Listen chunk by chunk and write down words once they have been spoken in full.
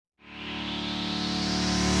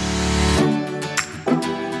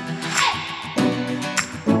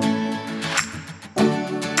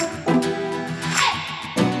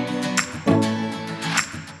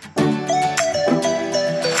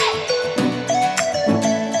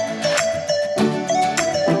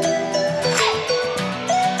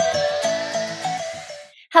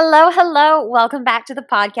Hello. Welcome back to the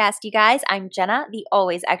podcast, you guys. I'm Jenna, the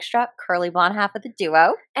always extra curly blonde half of the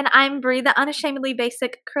duo. And I'm Brie, the unashamedly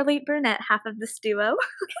basic curly brunette half of this duo.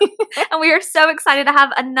 And we are so excited to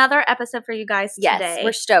have another episode for you guys today. Yes,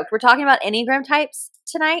 we're stoked. We're talking about Enneagram types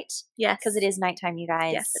tonight. Yes. Because it is nighttime, you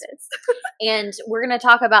guys. Yes, it is. And we're going to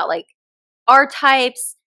talk about like our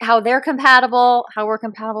types, how they're compatible, how we're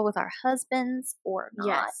compatible with our husbands or not.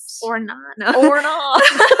 Yes. Or not. No. Or not.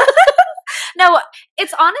 No,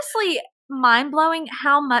 it's honestly mind-blowing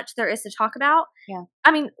how much there is to talk about. Yeah.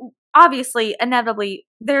 I mean, obviously, inevitably,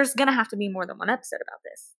 there's going to have to be more than one episode about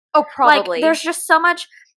this. Oh, probably. Like, there's just so much.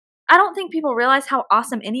 I don't think people realize how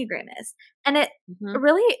awesome Enneagram is. And it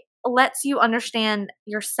really lets you understand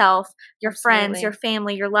yourself, your friends, your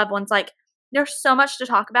family, your loved ones. Like, there's so much to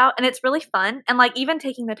talk about, and it's really fun. And, like, even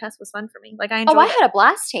taking the test was fun for me. Like, I enjoyed it. Oh, I had a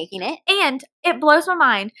blast taking it. And it blows my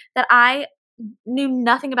mind that I knew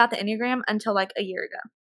nothing about the Enneagram until, like, a year ago.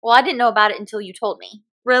 Well, I didn't know about it until you told me.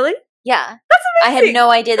 Really? Yeah. That's amazing. I had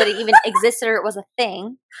no idea that it even existed or it was a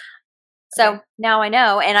thing. So now I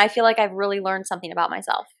know, and I feel like I've really learned something about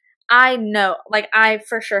myself. I know. Like, I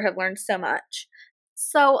for sure have learned so much.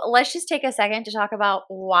 So let's just take a second to talk about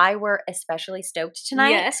why we're especially stoked tonight.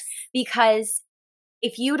 Yes. Because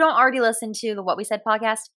if you don't already listen to the What We Said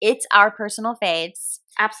podcast, it's our personal faves.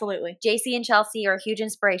 Absolutely. JC and Chelsea are a huge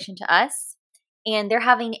inspiration to us. And they're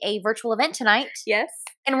having a virtual event tonight. Yes.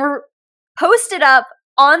 And we're posted up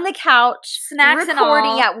on the couch. Snacks recording.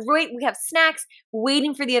 and all. Yeah, we have snacks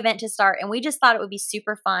waiting for the event to start. And we just thought it would be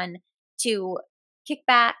super fun to kick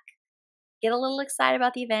back, get a little excited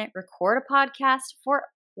about the event, record a podcast for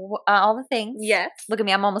all the things. Yes. Look at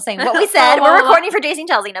me. I'm almost saying what we said. We're recording for Jason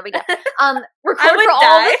Chelsea. No big deal. Record for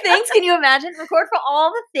all the things. Can you imagine? Record for all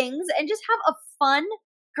the things and just have a fun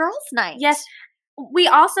girls' night. Yes. We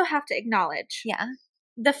also have to acknowledge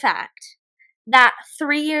the fact that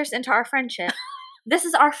 3 years into our friendship, this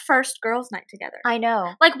is our first girls' night together. I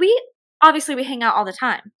know. Like, we hang out all the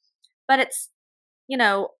time, but it's,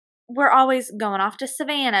 we're always going off to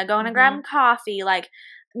Savannah, going and grabbing coffee, like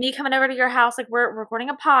me coming over to your house, like we're recording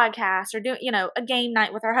a podcast or doing, a game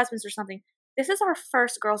night with our husbands or something. This is our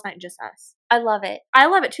first girls' night, just us. I love it. I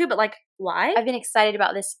love it too, but like, why? I've been excited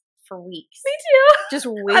about this for weeks. Me too. Just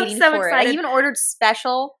waiting so for excited. it. I even ordered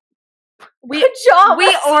special pajamas.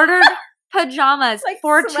 We ordered pajamas like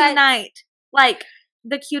for sweats. tonight. Like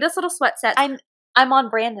the cutest little sweat sets. I'm on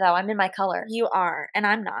brand though. I'm in my color. You are, and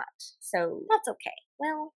I'm not. So that's okay.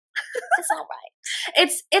 Well, it's all right.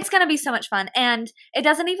 It's going to be so much fun, and it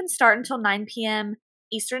doesn't even start until 9 p.m.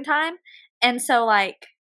 Eastern time. And so like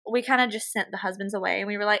we kind of just sent the husbands away, and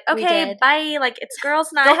we were like, okay, bye. Like, it's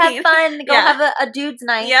girls' night. Go have fun. Go have a dude's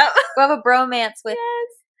night. Yep. Go have a bromance with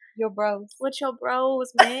your bros. With your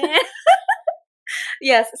bros, man.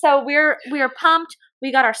 Yes. So we are pumped.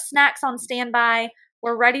 We got our snacks on standby.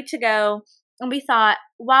 We're ready to go. And we thought,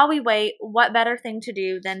 while we wait, what better thing to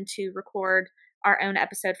do than to record our own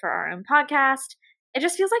episode for our own podcast? It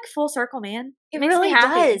just feels like full circle, man. It really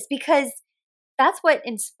does, because that's what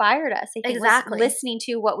inspired us. I think exactly. Was listening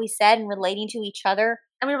to what we said and relating to each other.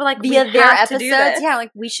 And we were like, via their episodes. Yeah, like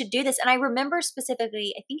we should do this. And I remember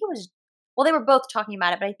specifically, I think it was, well, they were both talking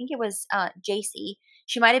about it, but I think it was JC.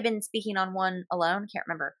 She might have been speaking on one alone. Can't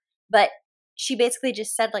remember. But she basically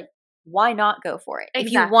just said, like, why not go for it?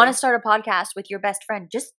 Exactly. If you want to start a podcast with your best friend,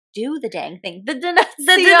 just do the dang thing. The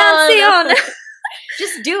denunciation.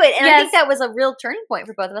 Just do it. And I think that was a real turning point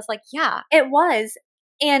for both of us. Like, yeah. It was.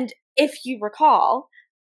 And if you recall,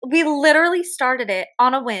 we literally started it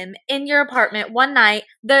on a whim in your apartment one night.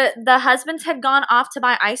 The husbands had gone off to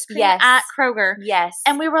buy ice cream at Kroger. Yes.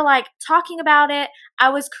 And we were like talking about it. I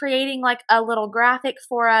was creating like a little graphic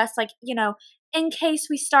for us, like, in case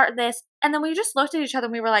we start this. And then we just looked at each other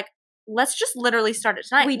and we were like, let's just literally start it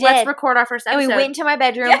tonight. We did. Let's record our first episode. And we went into my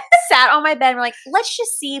bedroom, sat on my bed, and we're like, let's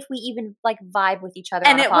just see if we even like vibe with each other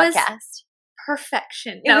on a podcast. Was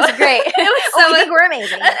perfection. It was great. It was so we think we're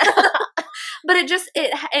amazing. But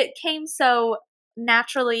it came so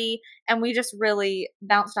naturally, and we just really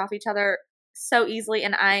bounced off each other so easily.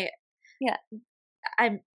 And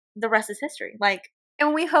the rest is history. Like,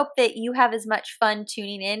 and we hope that you have as much fun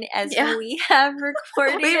tuning in as we have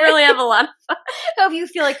recording. We really have a lot of fun. Hope you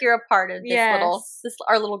feel like you're a part of this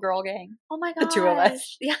our little girl gang. Oh my gosh. The two of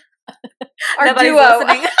us. Yeah. Our Nobody's duo.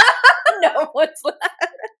 Listening. No one's listening.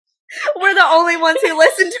 We're the only ones who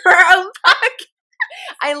listen to our own podcast.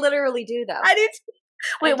 I literally do, though. I do too.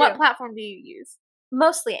 Wait, what platform do you use?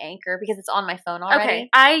 Mostly Anchor, because it's on my phone already. Okay,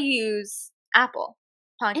 I use Apple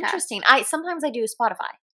Podcasts. Interesting. Sometimes I do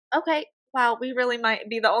Spotify. Okay. Wow, we really might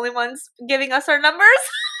be the only ones giving us our numbers.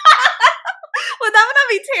 Would that not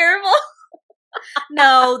be terrible?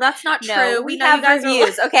 No, that's not true. No, we we know have you guys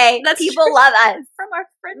reviews, okay? That's People true. love us. From our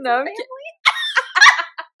friends No, and family.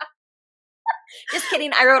 Just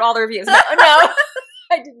kidding. I wrote all the reviews. No,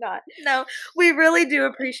 I did not. No, we really do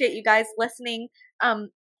appreciate you guys listening,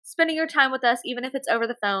 spending your time with us, even if it's over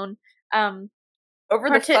the phone. Over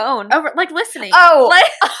the phone? Over, like, listening. Oh. Like,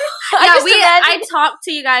 I I talk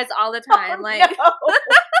to you guys all the time. Oh, like, no.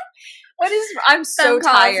 I'm so phone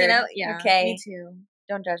calls, tired. you know? Yeah, okay. me too.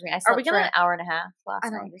 Don't judge me. I slept for an hour and a half last I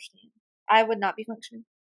don't night. understand. I would not be functioning.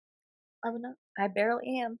 I would not. I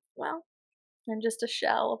barely am. Well, I'm just a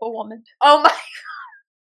shell of a woman. oh my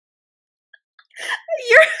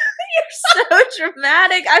You're so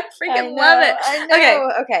dramatic. I freaking love it. I know.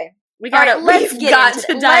 Okay. We've Let's got get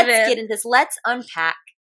to into dive Let's in. get into this. Let's unpack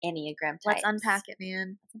Enneagram types. Let's unpack it,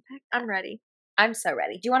 man. I'm ready. I'm so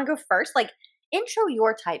ready. Do you want to go first? Like, intro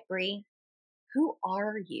your type, Bree. Who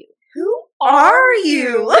are you? Who are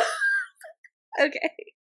you? Okay.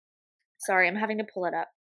 Sorry, I'm having to pull it up.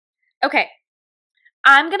 Okay.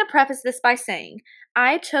 I'm going to preface this by saying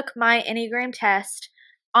I took my Enneagram test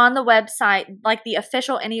on the website, like the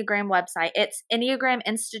official Enneagram website. It's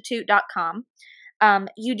enneagraminstitute.com.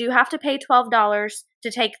 You do have to pay $12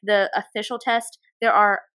 to take the official test. There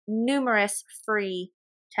are numerous free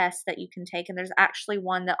tests that you can take, and there's actually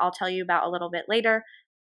one that I'll tell you about a little bit later.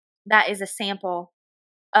 That is a sample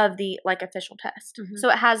of the official test. Mm-hmm. So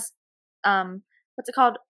it has, what's it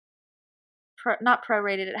called? Not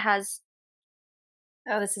prorated. It has.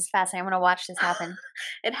 Oh, this is fascinating. I'm going to watch this happen.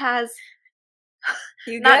 It has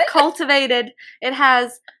not cultivated. It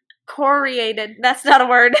has coriated. That's not a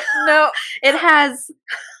word. No. It has,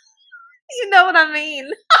 you know what I mean.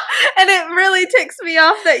 And it really ticks me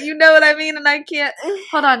off that you know what I mean and I can't.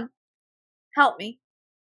 Hold on. Help me.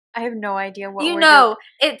 I have no idea what you know.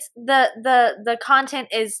 It's the content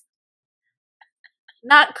is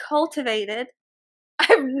not cultivated. I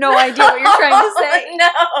have no idea what you're trying to say.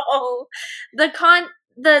 No.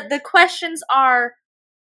 The questions are,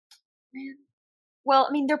 man. Well,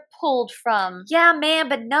 I mean, they're pulled from. Yeah, man,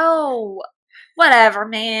 but no. Whatever,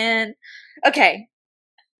 man. Okay.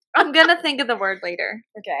 I'm going to think of the word later.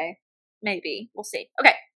 Okay. Maybe. We'll see.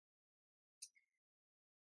 Okay.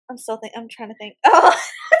 I'm trying to think. Oh,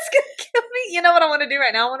 it's going to kill me. You know what I want to do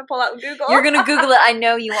right now? I want to pull out Google. You're going to Google it. I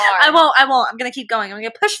know you are. I won't. I'm going to keep going. I'm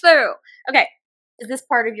going to push through. Okay. Is this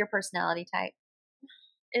part of your personality type?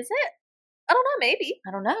 Is it? I don't know. Maybe.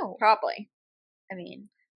 I don't know. Probably. I mean,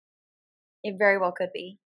 it very well could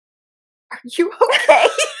be. Are you okay?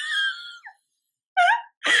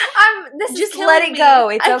 Just let it go.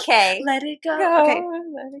 It's okay. Let it go. Okay.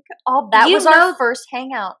 Let it go. Oh, that was our first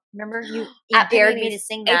hangout. Remember, you dared me to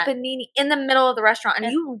sing that. Panini in the middle of the restaurant,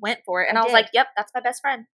 and you went for it. And I was like, "Yep, that's my best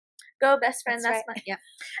friend. Go, best friend. That's right. Yeah."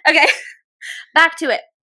 Okay. Back to it.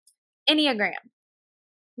 Enneagram.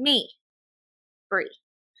 Me. Bree.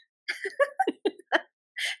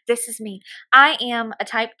 This is me. I am a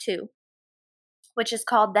type 2, which is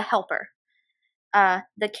called the helper.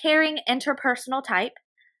 The caring interpersonal type.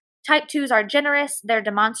 Type 2s are generous, they're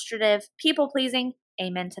demonstrative, people-pleasing,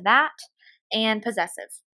 amen to that, and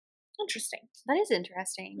possessive. Interesting. That is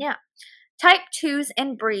interesting. Yeah. Type 2s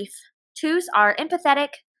in brief. 2s are empathetic,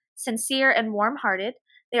 sincere, and warm-hearted.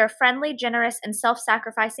 They are friendly, generous, and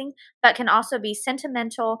self-sacrificing, but can also be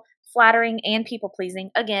sentimental, flattering, and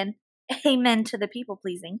people-pleasing. Again, amen to the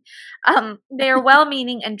people-pleasing. They are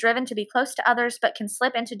well-meaning and driven to be close to others, but can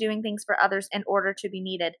slip into doing things for others in order to be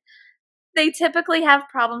needed. They typically have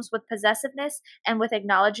problems with possessiveness and with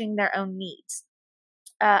acknowledging their own needs.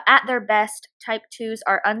 At their best, type 2s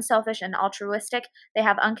are unselfish and altruistic. They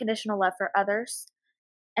have unconditional love for others.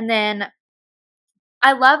 And then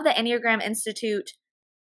I love the Enneagram Institute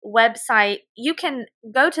website. You can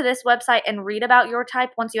go to this website and read about your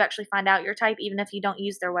type once you actually find out your type, even if you don't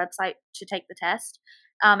use their website to take the test.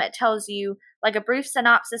 It tells you like a brief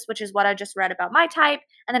synopsis, which is what I just read about my type.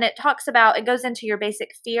 And then it goes into your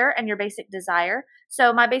basic fear and your basic desire.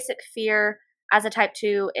 So my basic fear as a type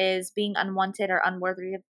 2 is being unwanted or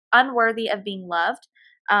unworthy of being loved.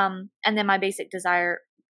 And then my basic desire,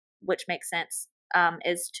 which makes sense,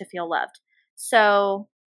 is to feel loved. So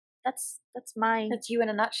that's you in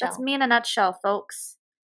a nutshell. That's me in a nutshell, folks.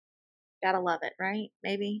 Gotta love it, right?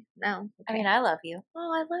 Maybe? No. Okay. I mean, I love you.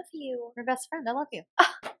 Oh, I love you. We're best friend. I love you.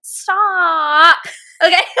 Stop.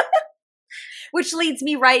 Okay. Which leads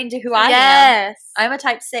me right into who I am. Yes. I'm a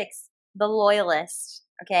type 6, the loyalist.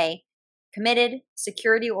 Okay. Committed,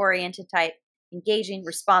 security-oriented type, engaging,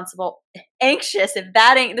 responsible, anxious, if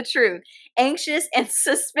that ain't the truth. Anxious and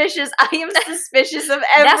suspicious. I am suspicious of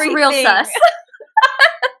everything. That's real sus.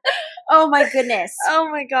 Oh my goodness. Oh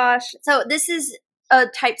my gosh. So this is a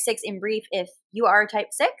type 6 in brief. If you are a type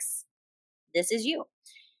 6, this is you.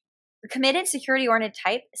 The committed, security-oriented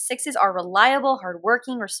type, 6s are reliable,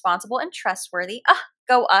 hardworking, responsible, and trustworthy.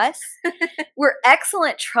 Go us. We're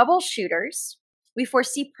excellent troubleshooters. We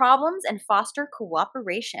foresee problems and foster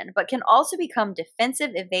cooperation, but can also become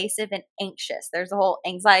defensive, evasive, and anxious. There's the whole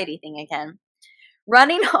anxiety thing again.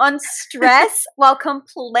 Running on stress while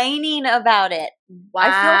complaining about it. Wow.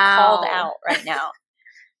 I feel called out right now.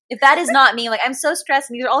 If that is not me, like I'm so stressed,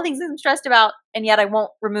 and these are all things I'm stressed about, and yet I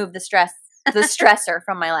won't remove the stressor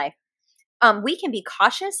from my life. We can be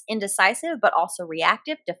cautious, indecisive, but also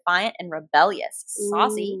reactive, defiant, and rebellious.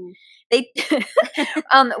 Saucy.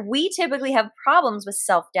 We typically have problems with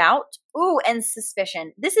self-doubt, and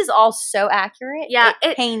suspicion. This is all so accurate. Yeah,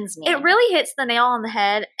 it pains me. It really hits the nail on the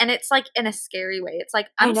head, and it's like in a scary way. It's like,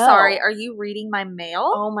 I'm sorry, are you reading my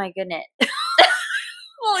mail? Oh my goodness.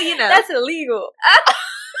 Well, you know. That's illegal.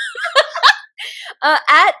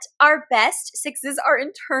 At our best, 6s are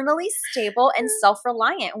internally stable and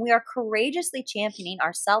self-reliant. We are courageously championing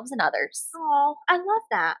ourselves and others. Oh, I love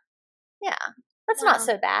that. Yeah, that's not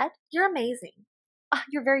so bad. You're amazing.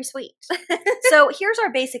 You're very sweet. So here's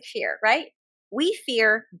our basic fear, right? We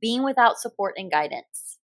fear being without support and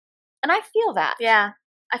guidance. And I feel that. Yeah,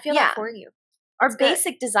 I feel that for you. Our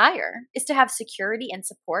basic desire is to have security and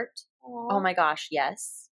support. Aww. Oh my gosh,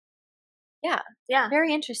 yes. Yeah.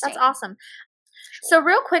 Very interesting. That's awesome. So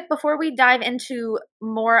real quick, before we dive into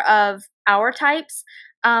more of our types,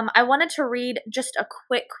 I wanted to read just a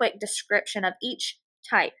quick description of each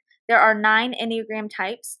type. There are 9 Enneagram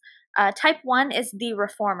types. Type 1 is the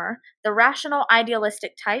reformer, the rational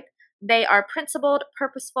idealistic type. They are principled,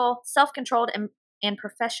 purposeful, self-controlled, and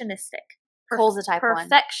perfectionistic. Cole's a type 1.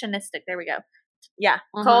 Perfectionistic. There we go. Yeah,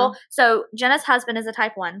 Cole. So Jenna's husband is a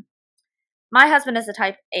type 1. My husband is a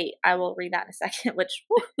type 8. I will read that in a second, which...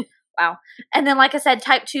 Wow. And then, like I said,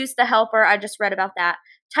 type 2 is the helper. I just read about that.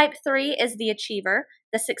 Type 3 is the achiever,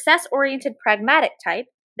 the success-oriented pragmatic type.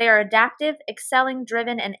 They are adaptive, excelling,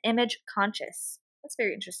 driven, and image-conscious. That's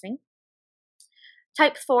very interesting.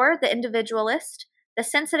 Type 4, the individualist, the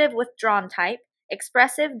sensitive, withdrawn type,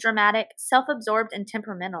 expressive, dramatic, self-absorbed, and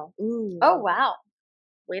temperamental. Ooh. Oh, wow.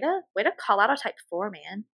 Way to call out a type 4,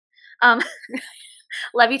 man.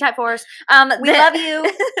 Love you, type 4s. We love you.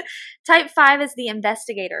 Type 5 is the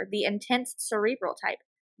investigator, the intense cerebral type.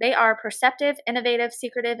 They are perceptive, innovative,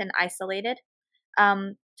 secretive, and isolated.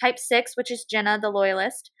 Type 6, which is Jenna, the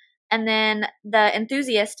loyalist. And then the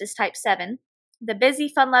enthusiast is type 7. The busy,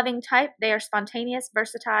 fun-loving type, they are spontaneous,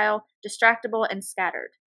 versatile, distractible, and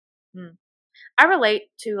scattered. I relate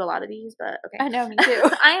to a lot of these, but okay. I know, me too.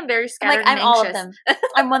 I am very scattered and I'm all anxious. of them.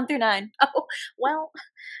 I'm 1 through 9. Oh, well,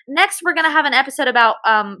 next we're going to have an episode about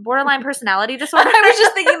borderline personality disorder. I was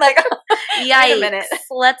just thinking like, yikes. Wait a minute.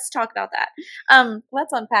 Let's talk about that.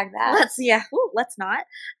 Let's unpack that. Let's not.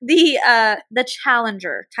 The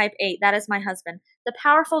challenger, type 8, that is my husband. The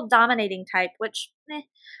powerful dominating type, which,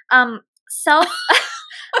 self,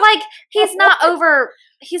 like, he's not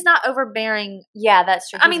overbearing. Yeah, that's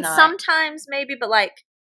true. I mean, sometimes maybe, but like,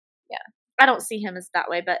 yeah, I don't see him as that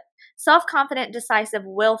way, but self-confident, decisive,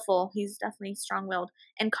 willful. He's definitely strong-willed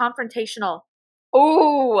and confrontational.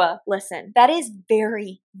 Oh, listen, that is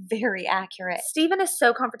very, very accurate. Steven is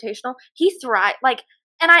so confrontational. He thrives,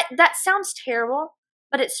 that sounds terrible,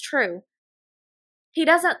 but it's true. He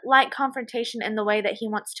doesn't like confrontation in the way that he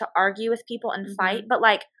wants to argue with people and fight, but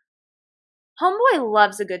like, homeboy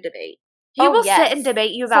loves a good debate. He will sit and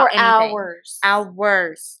debate you about anything.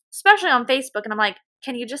 Hours. Especially on Facebook. And I'm like,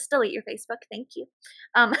 can you just delete your Facebook? Thank you.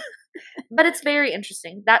 But it's very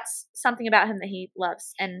interesting. That's something about him that he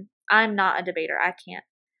loves. And I'm not a debater. I can't.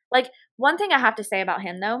 Like, one thing I have to say about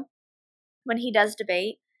him, though, when he does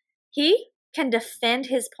debate, he can defend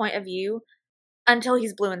his point of view until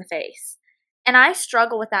he's blue in the face. And I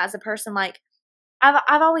struggle with that as a person. Like,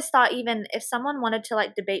 I've always thought, even if someone wanted to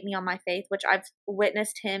like debate me on my faith, which I've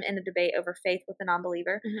witnessed him in a debate over faith with a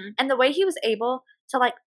non-believer, and the way he was able to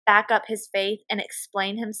like back up his faith and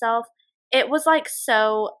explain himself, it was like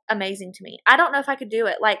so amazing to me. I don't know if I could do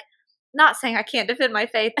it. Like, not saying I can't defend my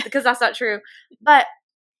faith because that's not true, but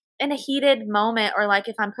in a heated moment or like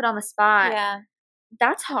if I'm put on the spot,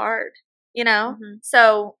 that's hard, you know?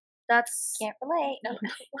 So that's... Can't relate. No.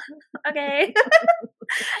 Okay.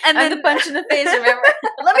 And then the punch in the face, remember?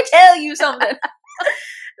 Let me tell you something.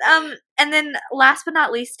 And then last but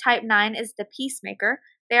not least, type 9 is the peacemaker.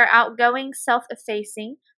 They are outgoing,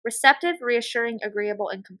 self-effacing, receptive, reassuring, agreeable,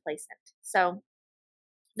 and complacent. So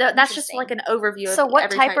that's just like an overview of So what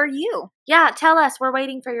every type are you? Yeah, tell us. We're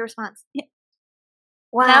waiting for your response.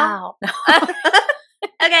 Wow. No?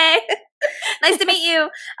 Okay. Nice to meet you.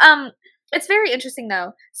 It's very interesting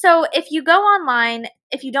though. So if you go online,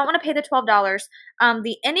 if you don't want to pay the $12,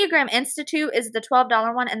 the Enneagram Institute is the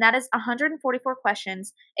 $12 one, and that is 144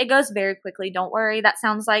 questions. It goes very quickly. Don't worry. That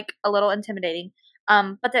sounds like a little intimidating.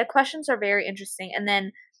 But the questions are very interesting. And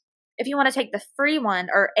then if you want to take the free one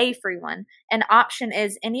or a free one, an option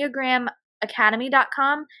is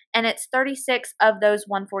EnneagramAcademy.com, and it's 36 of those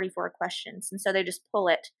 144 questions. And so they just pull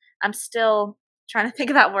it. I'm still trying to think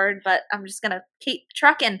of that word, but I'm just going to keep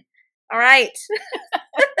trucking. All right.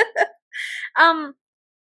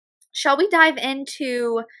 Shall we dive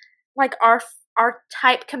into like our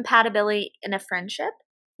type compatibility in a friendship?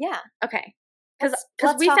 Yeah. Okay. Because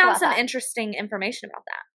we found some interesting information about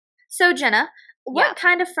that. So Jenna, what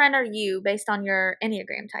kind of friend are you based on your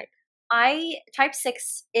Enneagram type? Type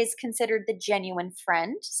 6 is considered the genuine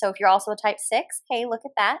friend. So if you're also a type 6, hey, look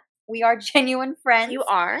at that. We are genuine friends. You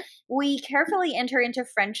are. We carefully enter into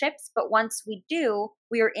friendships, but once we do,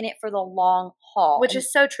 we are in it for the long haul. Which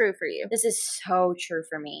is so true for you. This is so true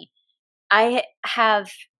for me. I have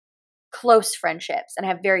close friendships, and I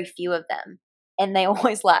have very few of them. And they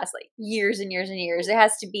always last like years and years and years. It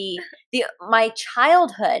has to be my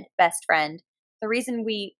childhood best friend. The reason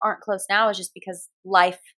we aren't close now is just because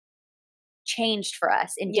life changed for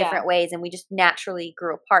us in different ways, and we just naturally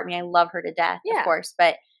grew apart. I mean, I love her to death, of course,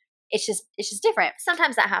 but it's just different.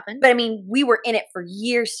 Sometimes that happens. But I mean, we were in it for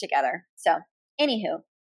years together. So, anywho,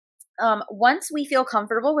 once we feel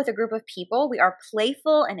comfortable with a group of people, we are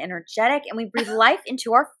playful and energetic, and we breathe life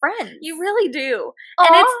into our friends. You really do. Aww.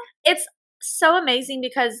 And it's so amazing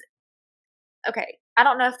because, okay, I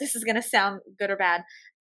don't know if this is going to sound good or bad.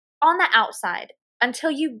 On the outside,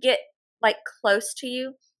 until you get like close to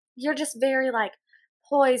you, you're just very like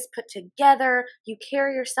poised, put together. You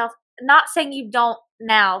carry yourself, not saying you don't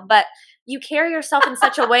now, but you carry yourself in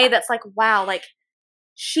such a way that's like, wow, like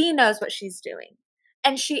she knows what she's doing.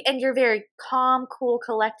 And you're very calm, cool,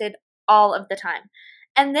 collected all of the time.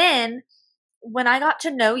 And then when I got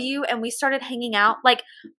to know you and we started hanging out, like,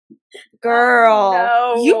 girl,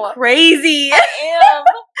 no, you crazy. I am.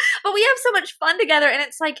 But we have so much fun together, and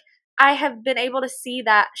it's like I have been able to see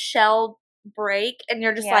that shell break, and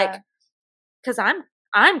you're just like, because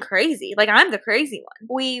I'm crazy. Like, I'm the crazy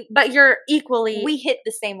one. But you're equally. We hit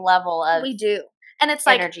the same level of. We do. And it's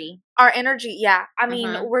energy. Like our energy. Yeah. I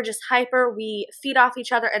mean, we're just hyper. We feed off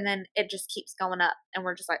each other, and then it just keeps going up, and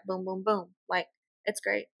we're just like boom, boom, boom. Like, it's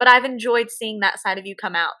great. But I've enjoyed seeing that side of you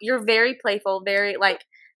come out. You're very playful, very like,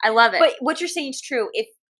 I love it. But what you're saying is true.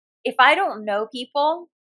 If I don't know people,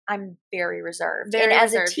 I'm very reserved. And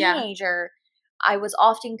as a teenager, I was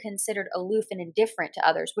often considered aloof and indifferent to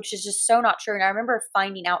others, which is just so not true. And I remember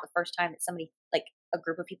finding out the first time that somebody, like a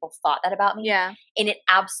group of people, thought that about me. Yeah. And it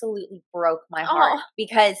absolutely broke my heart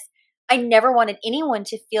because I never wanted anyone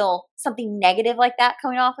to feel something negative like that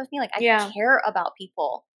coming off of me. Like, I care about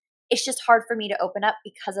people. It's just hard for me to open up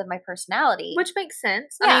because of my personality. Which makes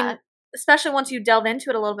sense. Yeah. I mean, especially once you delve into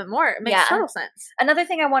it a little bit more, it makes total sense. Another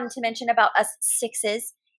thing I wanted to mention about us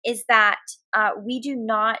 6s is that we do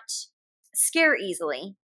not scare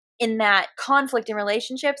easily, in that conflict in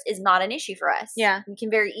relationships is not an issue for us. Yeah. We can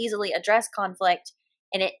very easily address conflict,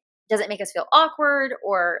 and it doesn't make us feel awkward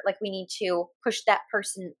or like we need to push that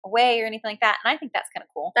person away or anything like that. And I think that's kind of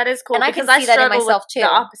cool. That is cool. And I can see that in myself too. The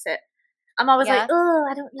opposite. I'm always like, oh,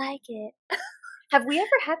 I don't like it. Have we ever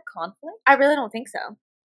had conflict? I really don't think so.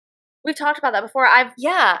 We've talked about that before.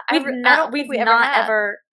 We've not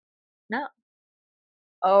ever. No.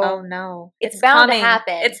 Oh no. It's bound to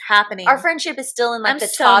happen. It's happening. Our friendship is still in like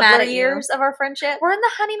the toddler years of our friendship. We're in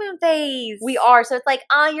the honeymoon phase. We are. So it's like,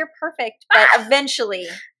 you're perfect. But eventually,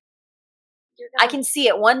 I can see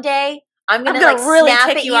it. One day, I'm gonna like really snap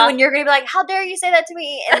at you and you're going to be like, how dare you say that to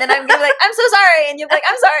me? And then I'm going to be like, I'm so sorry. And you'll be like,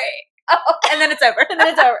 I'm sorry. Oh, and then it's over.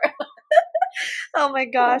 Oh my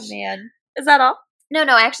gosh. Oh, man. Is that all? No,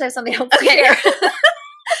 I actually have something else to share.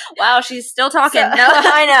 Wow, she's still talking. No,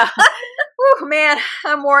 I know. Whew, man,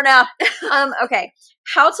 I'm worn out. Okay.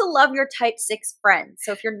 How to love your type 6 friends.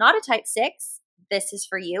 So if you're not a type 6, this is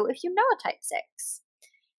for you. If you know a type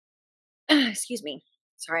 6. Excuse me.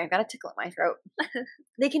 Sorry, I've got a tickle in my throat.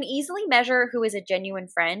 They can easily measure who is a genuine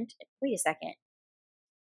friend. Wait a second.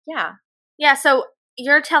 Yeah. Yeah, so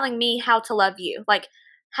you're telling me how to love you. Like,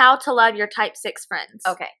 how to love your type 6 friends.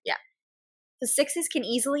 Okay. Yeah. The 6s can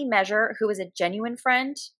easily measure who is a genuine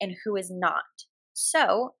friend and who is not.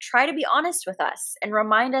 So try to be honest with us and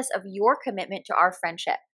remind us of your commitment to our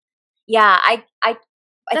friendship. Yeah, I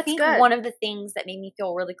think one of the things that made me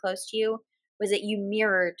feel really close to you was that you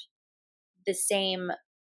mirrored the same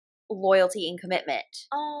loyalty and commitment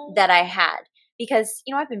that I had. Because,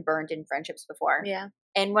 I've been burned in friendships before. Yeah.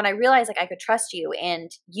 And when I realized like I could trust you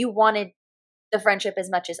and you wanted the friendship as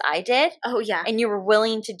much as I did. Oh yeah. And you were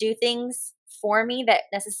willing to do things for me that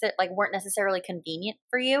weren't necessarily convenient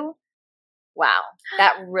for you. Wow,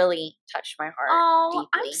 that really touched my heart. Oh,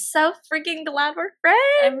 deeply. I'm so freaking glad we're friends.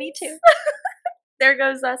 And me too. There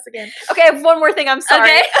goes us again. Okay, I have one more thing. I'm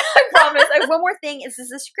sorry. Okay. I promise. I have one more thing. This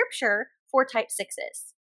is a scripture for type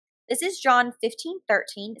 6s. This is John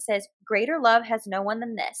 15:13. It says, "Greater love has no one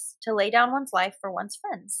than this, to lay down one's life for one's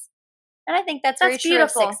friends." And I think that's very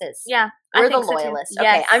beautiful. True of 6s. Yeah. We're I the think so too. loyalists.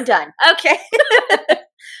 Yes. Okay, I'm done. Okay.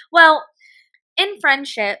 Well, in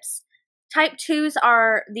friendships, type 2s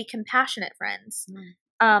are the compassionate friends.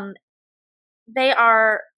 They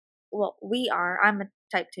are, well, we are. I'm a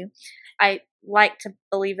type 2. I like to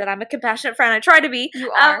believe that I'm a compassionate friend. I try to be.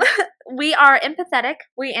 You are. We are empathetic.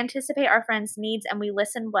 We anticipate our friends' needs and we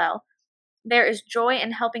listen well. There is joy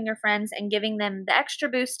in helping your friends and giving them the extra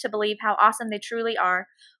boost to believe how awesome they truly are,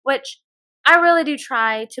 which I really do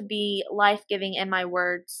try to be life-giving in my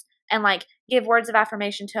words and like give words of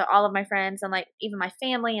affirmation to all of my friends and like even my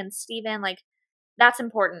family and Steven. Like that's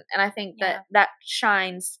important. And I think that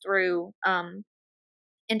shines through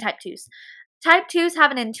in type 2s. Type 2s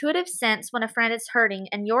have an intuitive sense when a friend is hurting,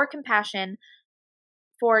 and your compassion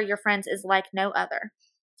for your friends is like no other.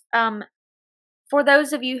 For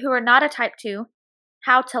those of you who are not a type 2,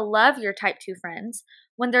 how to love your type 2 friends.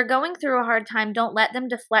 When they're going through a hard time, don't let them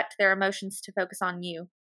deflect their emotions to focus on you.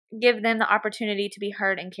 Give them the opportunity to be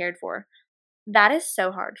heard and cared for. That is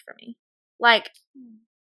so hard for me. Like,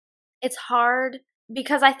 it's hard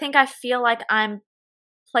because I feel like I'm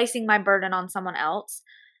placing my burden on someone else.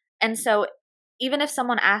 And so even if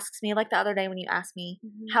someone asks me, like the other day when you asked me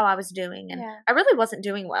how I was doing, and I really wasn't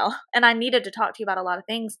doing well, and I needed to talk to you about a lot of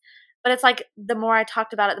things, but it's like the more I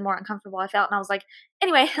talked about it, the more uncomfortable I felt. And I was like,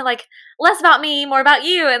 anyway, like less about me, more about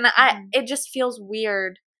you. And it just feels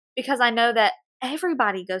weird because I know that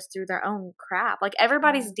everybody goes through their own crap. Like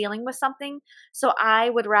everybody's dealing with something. So I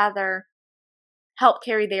would rather help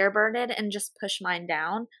carry their burden and just push mine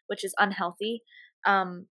down, which is unhealthy.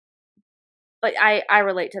 But I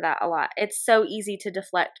relate to that a lot. It's so easy to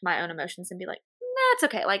deflect my own emotions and be like, nah, it's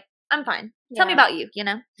okay. Like, I'm fine. Tell me about you, you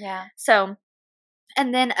know? Yeah. So,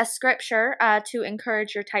 and then a scripture to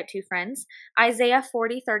encourage your type 2 friends. Isaiah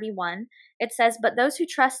 40:31. It says, "But those who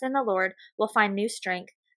trust in the Lord will find new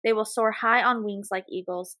strength. They will soar high on wings like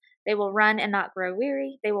eagles. They will run and not grow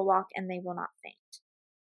weary. They will walk and they will not faint."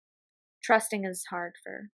 Trusting is hard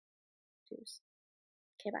for 2s.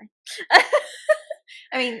 Okay, bye.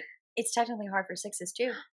 I mean, it's technically hard for 6s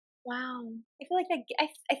too. Wow. I feel like I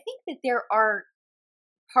think that there are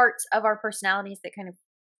parts of our personalities that kind of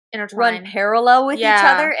Intertwine. run parallel with each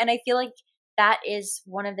other. And I feel like that is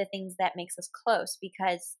one of the things that makes us close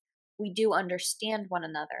because we do understand one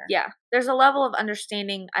another. Yeah. There's a level of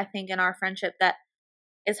understanding, I think, in our friendship that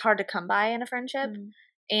is hard to come by in a friendship.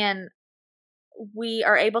 And we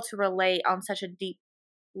are able to relate on such a deep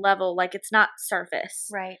level. Like it's not surface.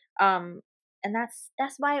 Right. And that's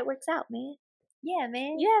why it works out, man. Yeah,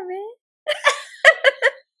 man. Yeah, man.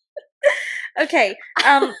 Okay.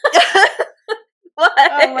 What?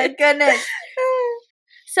 Oh my goodness.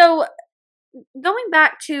 So going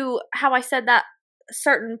back to how I said that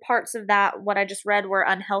certain parts of that, what I just read, were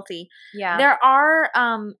unhealthy. Yeah. There are,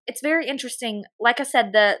 it's very interesting. Like I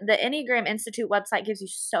said, the Enneagram Institute website gives you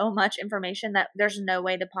so much information that there's no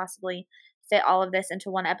way to possibly fit all of this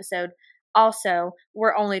into one episode. Also,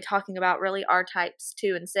 we're only talking about really our types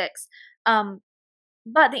 2 and 6.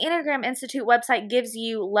 But the Enneagram Institute website gives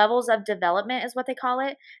you levels of development is what they call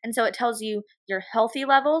it. And so it tells you your healthy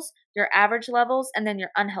levels, your average levels, and then your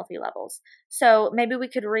unhealthy levels. So maybe we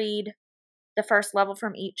could read the first level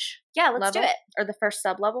from each. Yeah, let's do it. Or the first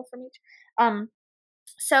sub-level from each.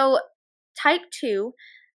 So type 2,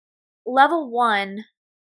 level 1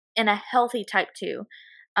 in a healthy type 2,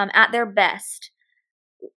 at their best,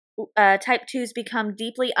 type 2s become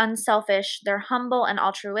deeply unselfish. They're humble and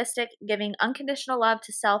altruistic, giving unconditional love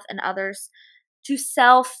to self and others. To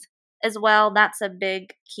self as well, that's a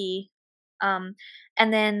big key. And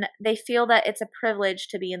then they feel that it's a privilege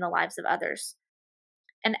to be in the lives of others.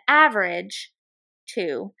 An average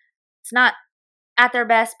 2, it's not at their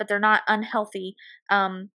best, but they're not unhealthy.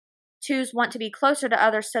 2s want to be closer to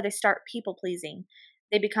others, so they start people-pleasing.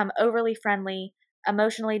 They become overly friendly,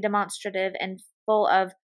 emotionally demonstrative, and full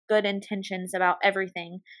of good intentions about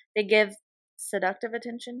everything. They give seductive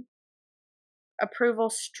attention,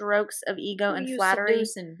 approval, strokes of ego, and flattery.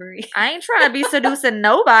 I ain't trying to be seducing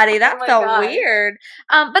nobody. That felt weird.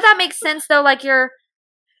 But that makes sense though. Like you're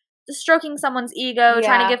stroking someone's ego,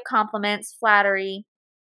 trying to give compliments, flattery,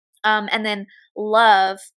 and then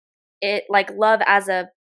love. It like love as a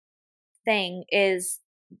thing is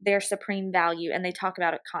their supreme value, and they talk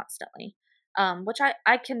about it constantly. Which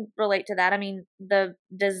I can relate to that. I mean, the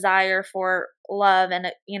desire for love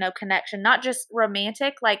and, connection, not just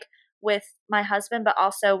romantic, like with my husband, but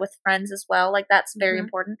also with friends as well. Like, that's very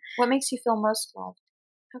important. What makes you feel most loved?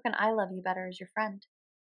 How can I love you better as your friend?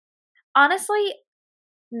 Honestly,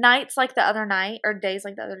 nights like the other night, or days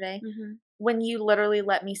like the other day, when you literally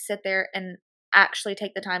let me sit there and actually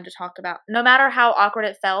take the time to talk about, no matter how awkward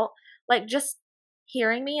it felt, like just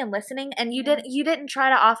hearing me and listening. And you didn't try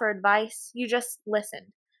to offer advice. You just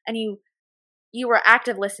listened, and you were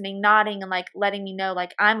active listening, nodding, and like letting me know,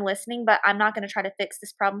 like, I'm listening, but I'm not going to try to fix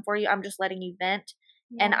this problem for you. I'm just letting you vent.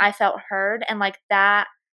 And I felt heard. And like that,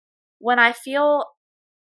 when I feel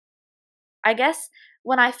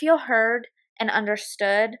heard and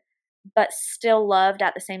understood, but still loved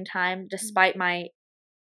at the same time, despite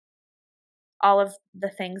all of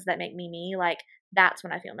the things that make me, like, that's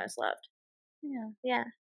when I feel most loved. Yeah.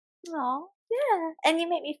 Aw. Yeah. And you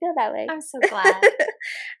make me feel that way. I'm so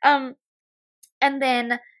glad. And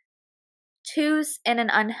then 2s in an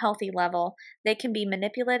unhealthy level, they can be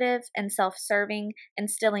manipulative and self-serving,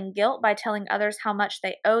 instilling guilt by telling others how much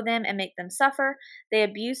they owe them and make them suffer. They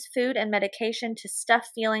abuse food and medication to stuff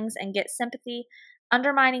feelings and get sympathy,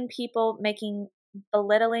 undermining people, making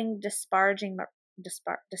belittling, disparaging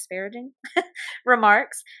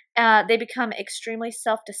remarks. They become extremely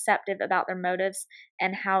self-deceptive about their motives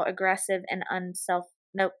and how aggressive and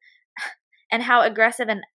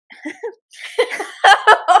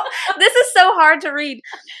this is so hard to read.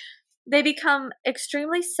 They become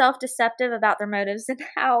extremely self-deceptive about their motives and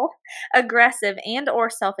how aggressive and or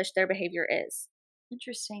selfish their behavior is.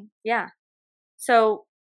 Interesting. Yeah. So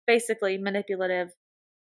basically manipulative,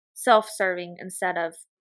 self-serving instead of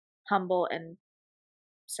humble and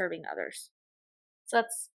serving others. So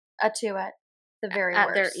that's a 2 at the very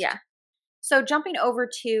worst. So jumping over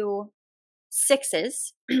to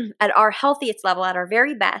 6s, at our healthiest level, at our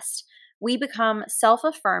very best, we become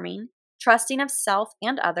self-affirming, trusting of self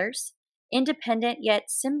and others, independent yet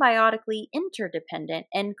symbiotically interdependent,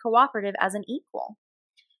 and cooperative as an equal.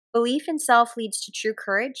 Belief in self leads to true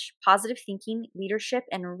courage, positive thinking, leadership,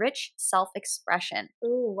 and rich self-expression.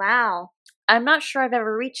 Ooh, wow. I'm not sure I've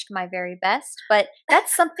ever reached my very best, but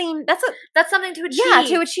that's something that's something to achieve. Yeah,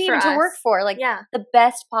 to achieve and to work for. Like, the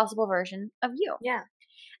best possible version of you. Yeah.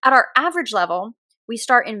 At our average level, we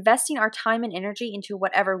start investing our time and energy into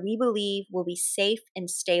whatever we believe will be safe and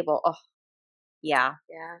stable. Oh, yeah,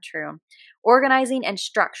 true. Organizing and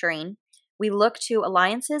structuring. We look to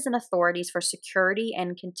alliances and authorities for security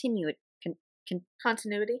and continuity.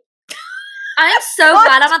 I'm so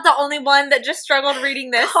glad I'm not the only one that just struggled reading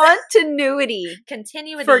this. Continuity.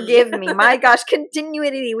 Continuity. Forgive me. My gosh,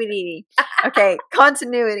 continuity. Okay,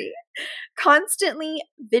 continuity. Constantly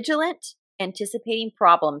vigilant, anticipating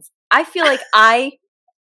problems. I feel like I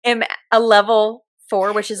am a level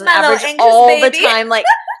 4, which is an average all the time, like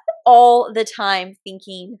all the time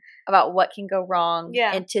thinking about what can go wrong,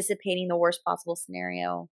 anticipating the worst possible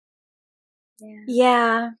scenario.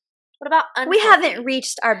 Yeah. What about unhealthy? We haven't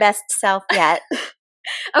reached our best self yet.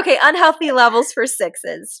 Okay, unhealthy levels for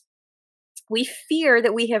 6s. We fear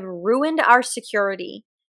that we have ruined our security,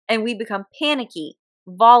 and we become panicky,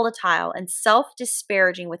 volatile, and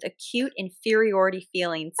self-disparaging with acute inferiority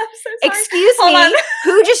feelings. I'm so sorry. Excuse me,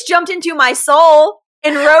 who just jumped into my soul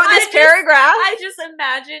and wrote this paragraph? I just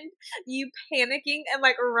imagined you panicking and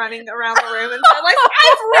like running around the room and saying, like,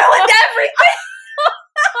 I've ruined everything.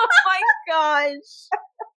 Oh my gosh.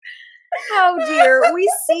 Oh dear.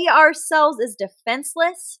 We see ourselves as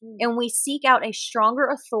defenseless, and we seek out a stronger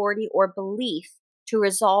authority or belief to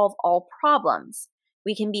resolve all problems.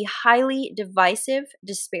 We can be highly divisive,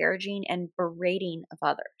 disparaging, and berating of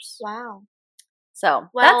others. Wow. So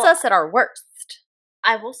that's us at our worst.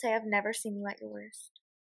 I will say I've never seen you at your worst.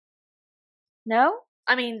 No?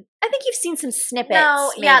 I mean, I think you've seen some snippets.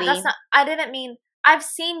 No, maybe. yeah, that's not. I didn't mean. I've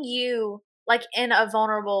seen you like in a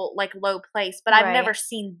vulnerable, like low place, but I've never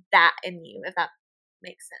seen that in you. If that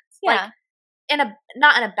makes sense. Yeah. Like,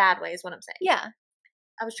 not in a bad way is what I'm saying. Yeah.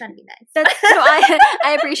 I was trying to be nice.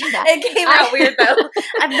 I appreciate that. It came out weird though.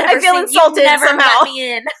 I feel insulted never somehow. Let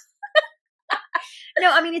me in.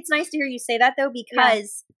 No, I mean, it's nice to hear you say that though,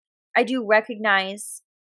 because I do recognize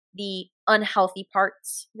the unhealthy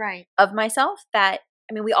parts of myself that,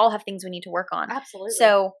 I mean, we all have things we need to work on. Absolutely.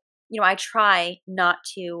 So, I try not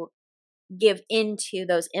to give into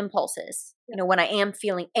those impulses. When I am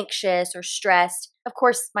feeling anxious or stressed, of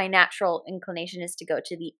course, my natural inclination is to go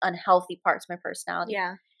to the unhealthy parts of my personality.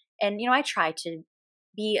 Yeah. And, I try to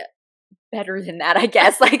be better than that, I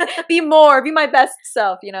guess. Like, be my best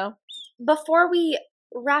self, Before we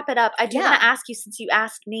wrap it up, I do want to ask you, since you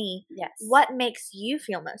asked me, what makes you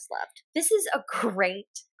feel most loved? This is a great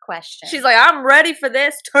question. She's like, I'm ready for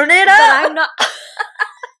this. Turn it up. But I'm not.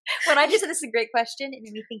 When I just said this is a great question, it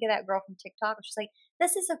made me think of that girl from TikTok. She's like,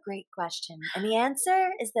 this is a great question. And the answer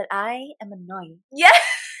is that I am annoying. Yeah.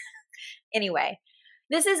 Anyway,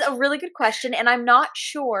 this is a really good question, and I'm not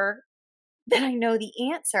sure that I know the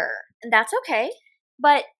answer. And that's okay.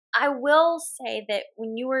 But I will say that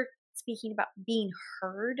when you were speaking about being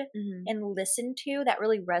heard and listened to, that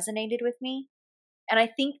really resonated with me. And I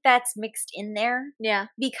think that's mixed in there. Yeah.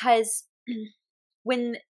 Because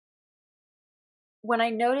when I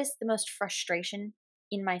notice the most frustration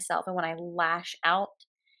in myself and when I lash out,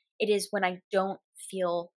 it is when I don't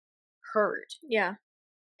feel heard. Yeah.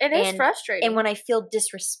 It is frustrating. And when I feel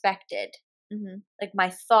disrespected, like my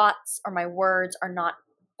thoughts or my words are not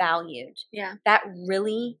valued. Yeah. That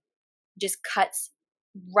really just cuts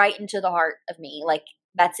right into the heart of me. Like,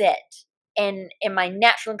 that's it. And my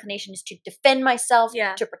natural inclination is to defend myself,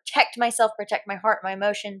 to protect myself, protect my heart, my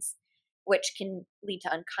emotions, which can lead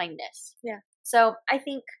to unkindness. Yeah. So I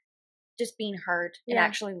think just being heard and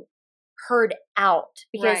actually heard out,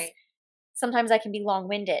 because sometimes I can be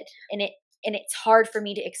long-winded, and it's hard for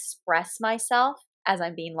me to express myself as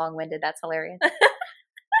I'm being long-winded. That's hilarious.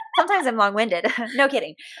 Sometimes I'm long-winded. No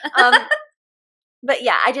kidding. But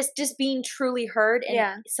yeah, I just being truly heard,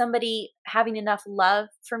 and somebody having enough love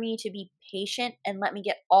for me to be patient and let me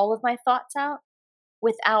get all of my thoughts out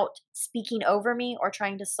without speaking over me or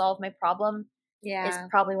trying to solve my problem is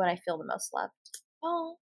probably when I feel the most loved.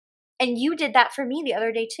 Oh. And you did that for me the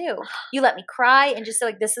other day too. You let me cry and just say,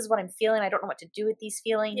 like, this is what I'm feeling. I don't know what to do with these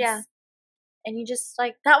feelings. Yeah. And you just,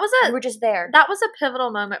 like, you were just there. That was a pivotal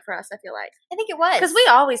moment for us, I feel like. I think it was. Because we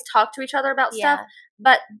always talk to each other about stuff,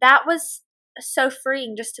 but that was so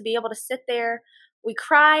freeing just to be able to sit there. We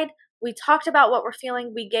cried. We talked about what we're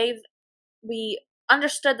feeling. We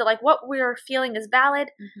understood that, like, what we're feeling is valid.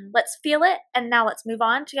 Let's feel it, and now let's move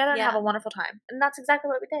on together and have a wonderful time. And that's exactly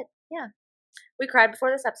what we did. Yeah. We cried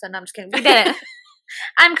before this episode. No, I'm just kidding. We didn't.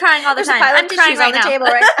 I'm crying all the time. I'm crying right on the now. table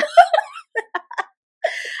right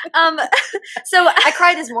now. So I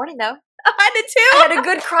cried this morning though. I did too. I had a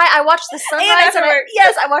good cry. I watched the sunrise.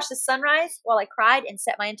 I watched the sunrise while I cried and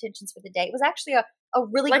set my intentions for the day. It was actually a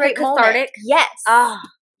really great cathartic moment. Yes.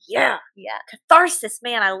 Yeah. Yeah. Catharsis,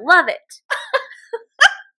 man. I love it.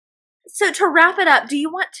 So to wrap it up, do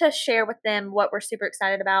you want to share with them what we're super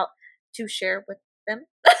excited about to share with them?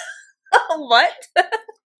 What?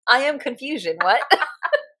 I am confusion. What?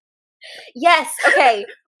 Yes. Okay.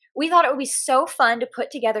 We thought it would be so fun to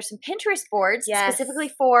put together some Pinterest boards specifically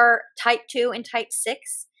for type 2 and type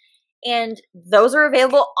 6. And those are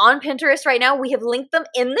available on Pinterest right now. We have linked them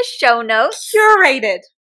in the show notes. Curated.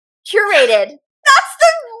 That's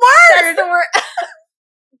the word. That's the word.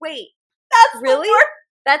 Wait. That's really? The word?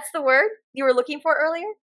 That's the word you were looking for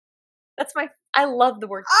earlier? I love the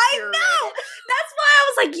word curated. I know. That's why I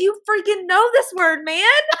was like, you freaking know this word, man.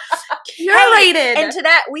 Curated. Hey, and to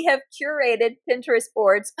that, we have curated Pinterest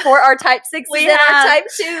boards for our type 6s and our type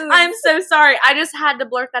 2s. I'm so sorry. I just had to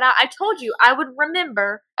blurt that out. I told you I would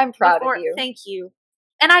remember. I'm proud of you. Thank you.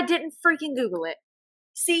 And I didn't freaking Google it.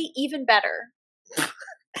 See, even better.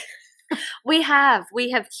 We have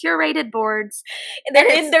curated boards.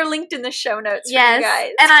 They're linked in the show notes for you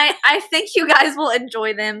guys. And I think you guys will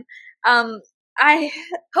enjoy them.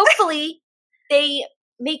 Hopefully they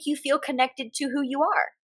make you feel connected to who you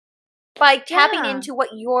are by tapping into what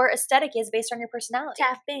your aesthetic is based on your personality.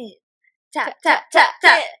 Tap in. Tap, tap, tap,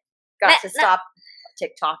 tap. Got to stop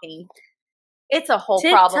TikToking. It's a whole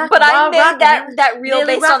problem. But I made that reel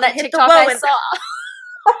based on that TikTok I saw.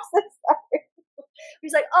 I'm so sorry.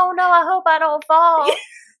 He's like, oh no, I hope I don't fall.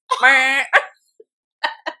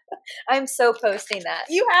 I'm so posting that.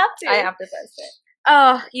 You have to. I have to post it.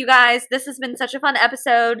 Oh, you guys, this has been such a fun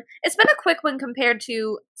episode. It's been a quick one compared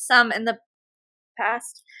to some in the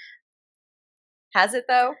past. Has it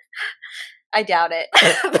though? I doubt it.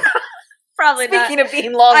 Probably not. Speaking of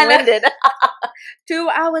being long-winded. 2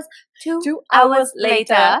 hours. 2 hours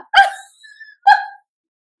later.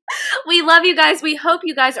 We love you guys. We hope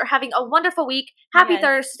you guys are having a wonderful week. Happy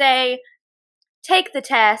Thursday. Take the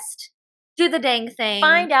test. Do the dang thing.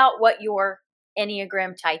 Find out what your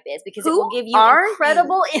Enneagram type is, because it will give you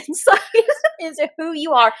incredible insight into who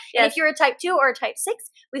you are. Yes. And if you're a type 2 or a type 6,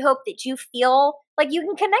 we hope that you feel like you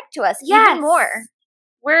can connect to us even more.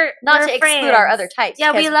 We're to exclude our other types.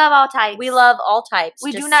 Yeah, we love all types. We love all types.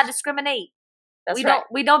 We do not discriminate. That's right.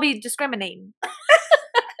 We don't be discriminating.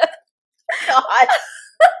 God.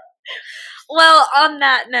 Well, on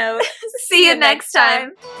that note, see you next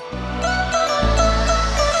time.